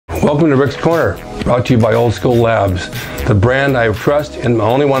Welcome to Rick's Corner, brought to you by Old School Labs, the brand I trust and the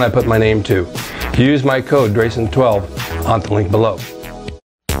only one I put my name to. Use my code drasin12 on the link below.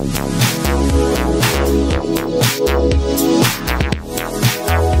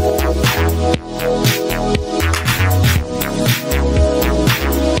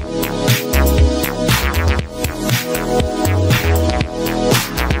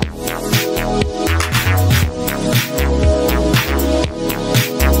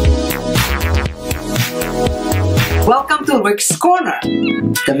 Welcome to Rick's Corner.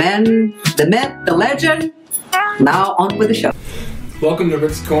 The man, the myth, the legend. Now on with the show. Welcome to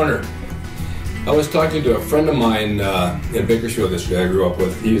Rick's Corner. I was talking to a friend of mine in Bakersfield yesterday I grew up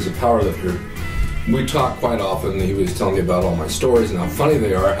with. He is a power lifter. We talk quite often. He was telling me about all my stories and how funny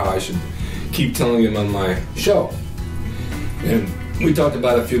they are, how I should keep telling them on my show. And we talked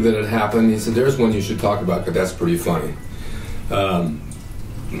about a few that had happened. He said, there's one you should talk about because that's pretty funny.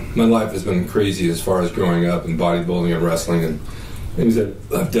 My life has been crazy as far as growing up and bodybuilding and wrestling and things that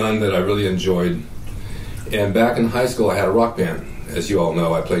I've done that I really enjoyed. And back in high school I had a rock band. As you all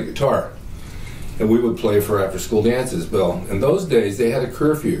know, I played guitar. And we would play for after school dances. Well, in those days they had a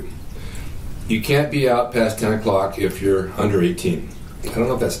curfew. You can't be out past 10 o'clock if you're under 18. I don't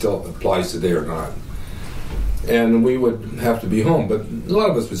know if that still applies today or not. And we would have to be home, but a lot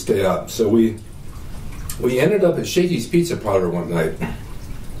of us would stay out. So we ended up at Shakey's Pizza Parlor one night.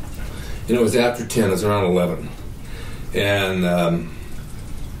 And it was after 10, it was around 11. And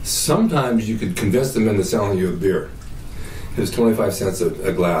sometimes you could convince them into selling you a beer. It was 25 cents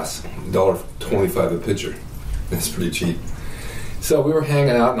a glass, $1.25 a pitcher. That's pretty cheap. So we were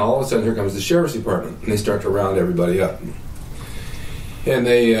hanging out, and all of a sudden here comes the sheriff's department, and they start to round everybody up. And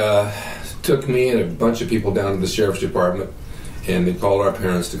they took me and a bunch of people down to the sheriff's department, and they called our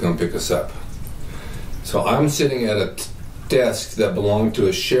parents to come pick us up. So I'm sitting at a desk that belonged to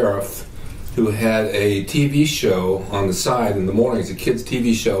a sheriff who had a TV show on the side in the mornings, a kid's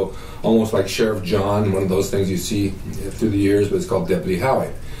TV show, almost like Sheriff John, one of those things you see through the years, but it's called Deputy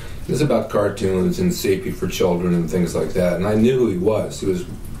Howie. It's about cartoons and safety for children and things like that, and I knew who he was. He was a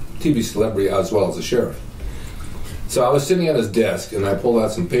TV celebrity as well as a sheriff. So I was sitting at his desk, and I pulled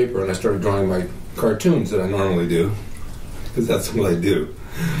out some paper, and I started drawing my cartoons that I normally do, because that's what I do.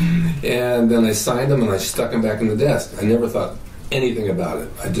 And then I signed them, and I stuck them back in the desk. I never thought anything about it.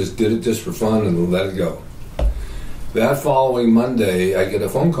 I just did it just for fun and let it go. That following Monday, I get a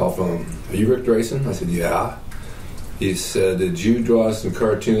phone call from him. Are you Rick Drasin? I said, yeah. He said, did you draw some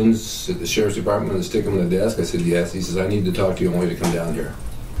cartoons at the sheriff's department and stick them in the desk? I said, yes. He says, I need to talk to you. I want you to come down here.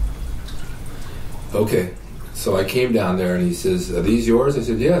 Okay. So I came down there, and he says, are these yours? I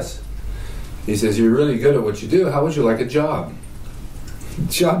said, yes. He says, you're really good at what you do. How would you like a job?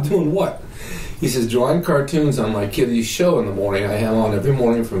 Job doing what? He says, drawing cartoons on my kiddie's show in the morning. I have on every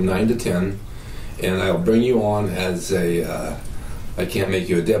morning from 9 to 10, and I'll bring you on as a, I can't make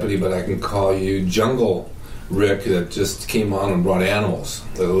you a deputy, but I can call you Jungle Rick that just came on and brought animals,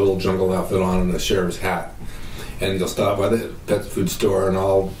 with a little jungle outfit on and a sheriff's hat. And you'll stop by the pet food store, and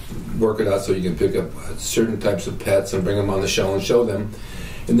I'll work it out so you can pick up certain types of pets and bring them on the show and show them.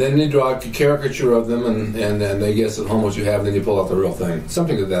 And then you draw a caricature of them, and then they guess at home what you have, and then you pull out the real thing.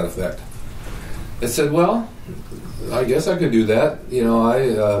 Something to that effect. I said, well, I guess I could do that. You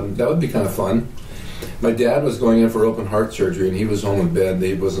know, that would be kind of fun. My dad was going in for open heart surgery, and he was home in bed.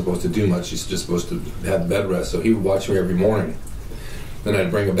 He wasn't supposed to do much. He's just supposed to have bed rest. So he would watch me every morning. Then I'd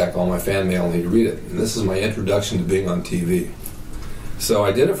bring him back all my fan mail, and he'd read it. And this is my introduction to being on TV. So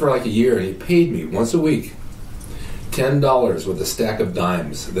I did it for like a year, and he paid me once a week $10 with a stack of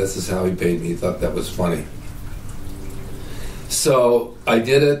dimes. This is how he paid me. He thought that was funny. So I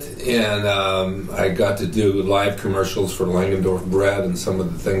did it, and I got to do live commercials for Langendorf Bread and some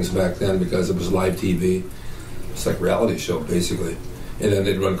of the things back then because it was live TV. It's like a reality show, basically. And then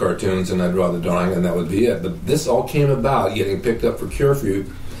they'd run cartoons, and I'd draw the drawing, and that would be it. But this all came about getting picked up for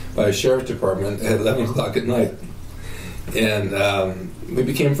curfew by a sheriff's department at 11 o'clock at night. And we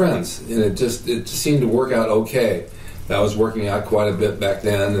became friends, and it just seemed to work out okay. I was working out quite a bit back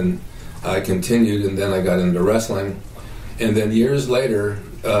then, and I continued, and then I got into wrestling. And then years later,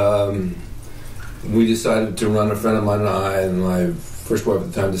 we decided to run, a friend of mine and my first wife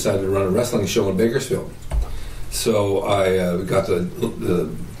at the time decided to run a wrestling show in Bakersfield. So I got the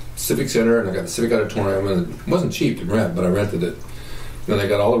Civic Center, and I got the Civic Auditorium, and it wasn't cheap to rent, but I rented it. Then I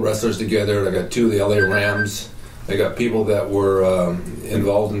got all the wrestlers together, and I got 2 of the LA Rams. I got people that were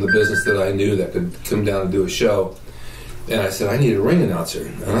involved in the business that I knew that could come down and do a show. And I said, I need a ring announcer,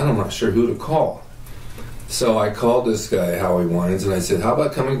 and I'm not sure who to call. So I called this guy, Howie Wines, and I said, how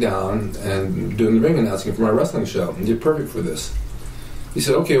about coming down and doing the ring announcing for my wrestling show? And you're perfect for this. He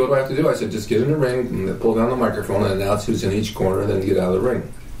said, okay, what do I have to do? I said, just get in the ring, and pull down the microphone, and announce who's in each corner, and then get out of the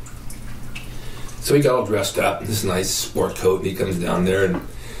ring. So he got all dressed up in this nice sport coat, and he comes down there, and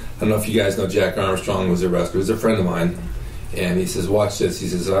I don't know if you guys know Jack Armstrong was a wrestler. He was a friend of mine, and he says, watch this. He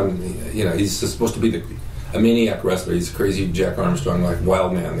says, he's supposed to be a maniac wrestler. He's a crazy Jack Armstrong, like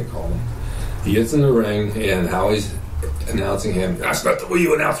wild man, they call him. He gets in the ring, and Howie's announcing him. That's not the way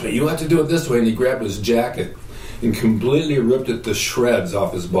you announce me. You have to do it this way. And he grabbed his jacket and completely ripped it to shreds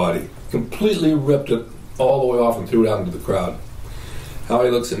off his body. Completely ripped it all the way off and threw it out into the crowd. Howie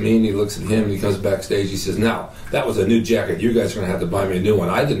looks at me and he looks at him and he comes backstage. He says, now, that was a new jacket. You guys are going to have to buy me a new one.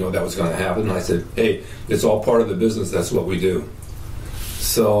 I didn't know that was going to happen. And I said, hey, it's all part of the business. That's what we do.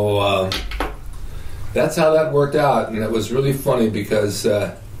 So that's how that worked out. And it was really funny because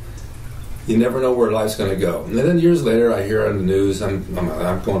you never know where life's going to go. And then years later, I hear on the news, I'm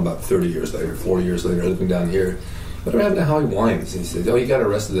going about 30 years later, 40 years later, living down here, whatever happened to Howie Wines? And he said, oh, he got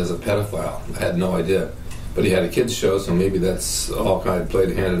arrested as a pedophile. I had no idea. But he had a kids show, so maybe that's all kind of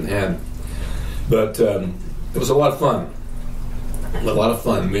played hand in hand. But it was a lot of fun. A lot of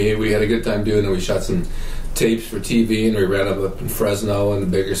fun. We had a good time doing it. We shot some tapes for TV, and we ran up in Fresno and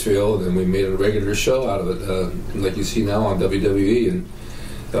Bakersfield, and we made a regular show out of it, like you see now on WWE. And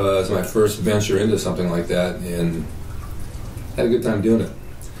it was my first venture into something like that, and had a good time doing it.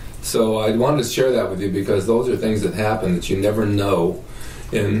 So I wanted to share that with you because those are things that happen that you never know.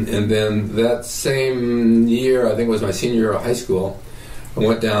 And then that same year, I think it was my senior year of high school, I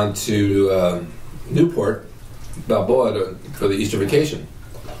went down to Newport, Balboa, for the Easter vacation.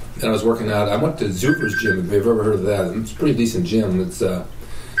 And I was working out. I went to Zuper's gym, if you've ever heard of that. It's a pretty decent gym. It's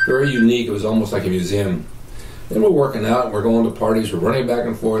very unique. It was almost like a museum. And we're working out, and we're going to parties. We're running back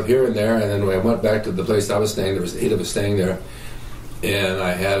and forth here and there. And then when I went back to the place I was staying, there was 8 of us staying there. And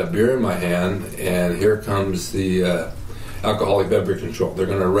I had a beer in my hand, and here comes the alcoholic beverage control. They're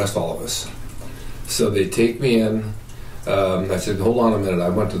going to arrest all of us. So they take me in. I said, hold on a minute. I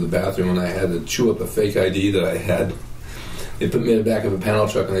went to the bathroom, and I had to chew up a fake ID that I had. They put me in the back of a panel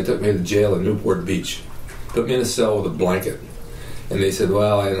truck, and they took me to jail in Newport Beach. Put me in a cell with a blanket. And they said,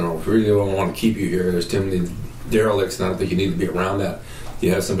 well, I don't know, if we really don't want to keep you here. There's too many derelicts, and I don't think you need to be around that.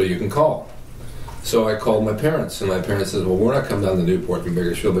 You have somebody you can call. So I called my parents, and my parents said, well, we're not coming down to Newport from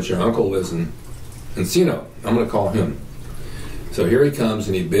Bakersfield, but your uncle lives in Encino. I'm going to call him. So here he comes,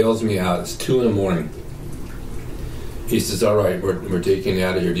 and he bails me out. It's 2 in the morning. He says, all right, we're taking you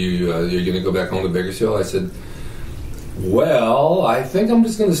out of here. You're going to go back home to Bakersfield? I said, well, I think I'm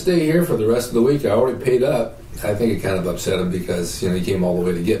just going to stay here for the rest of the week. I already paid up. I think it kind of upset him because, he came all the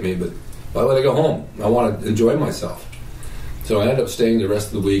way to get me, but why would I go home? I want to enjoy myself. So I ended up staying the rest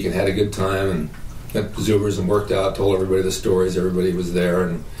of the week and had a good time and went to Zuber's and worked out, told everybody the stories. Everybody was there,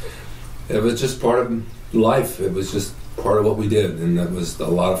 and it was just part of life. It was just part of what we did, and it was a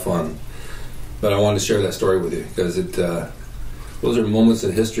lot of fun. But I wanted to share that story with you because those are moments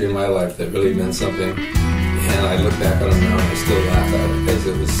in history in my life that really meant something. And I look back on them now and I still laugh at it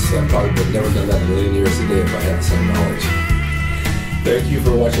because I probably would have never done that in a million years today if I had the same knowledge. Thank you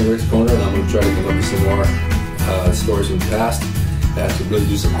for watching Rick's Corner, and I'm going to try to come up with some more stories from the past. I have to really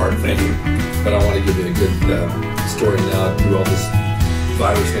do some hard thinking, but I want to give you a good story now through all this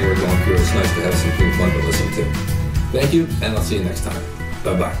virus thing we're going through. It's nice to have something fun to listen to. Thank you, and I'll see you next time.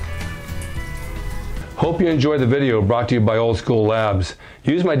 Bye-bye. Hope you enjoyed the video brought to you by Old School Labs.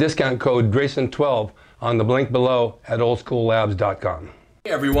 Use my discount code DRASIN12 on the link below at oldschoollabs.com.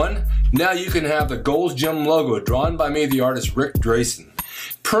 Hey everyone, now you can have the Gold's Gym logo drawn by me, the artist Rick Drasin,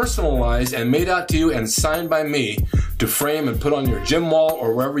 personalized and made out to you and signed by me to frame and put on your gym wall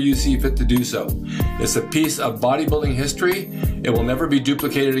or wherever you see fit to do so. It's a piece of bodybuilding history. It will never be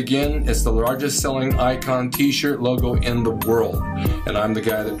duplicated again. It's the largest selling icon t-shirt logo in the world, and I'm the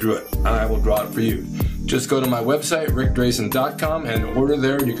guy that drew it, and I will draw it for you. Just go to my website, rickdrasin.com, and order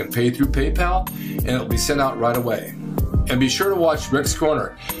there. You can pay through PayPal, and it'll be sent out right away. And be sure to watch Rick's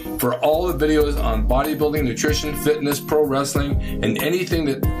Corner for all the videos on bodybuilding, nutrition, fitness, pro wrestling, and anything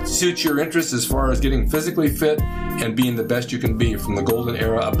that suits your interests as far as getting physically fit and being the best you can be from the golden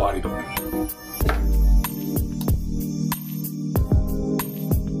era of bodybuilding.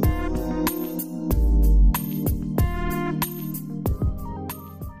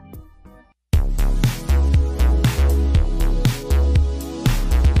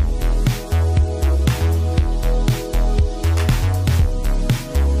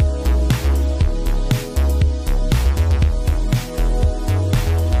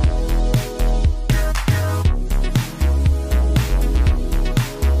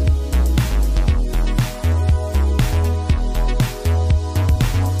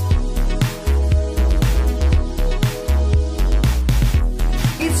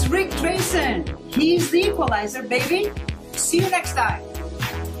 Rick Drasin. He's the equalizer, baby. See you next time.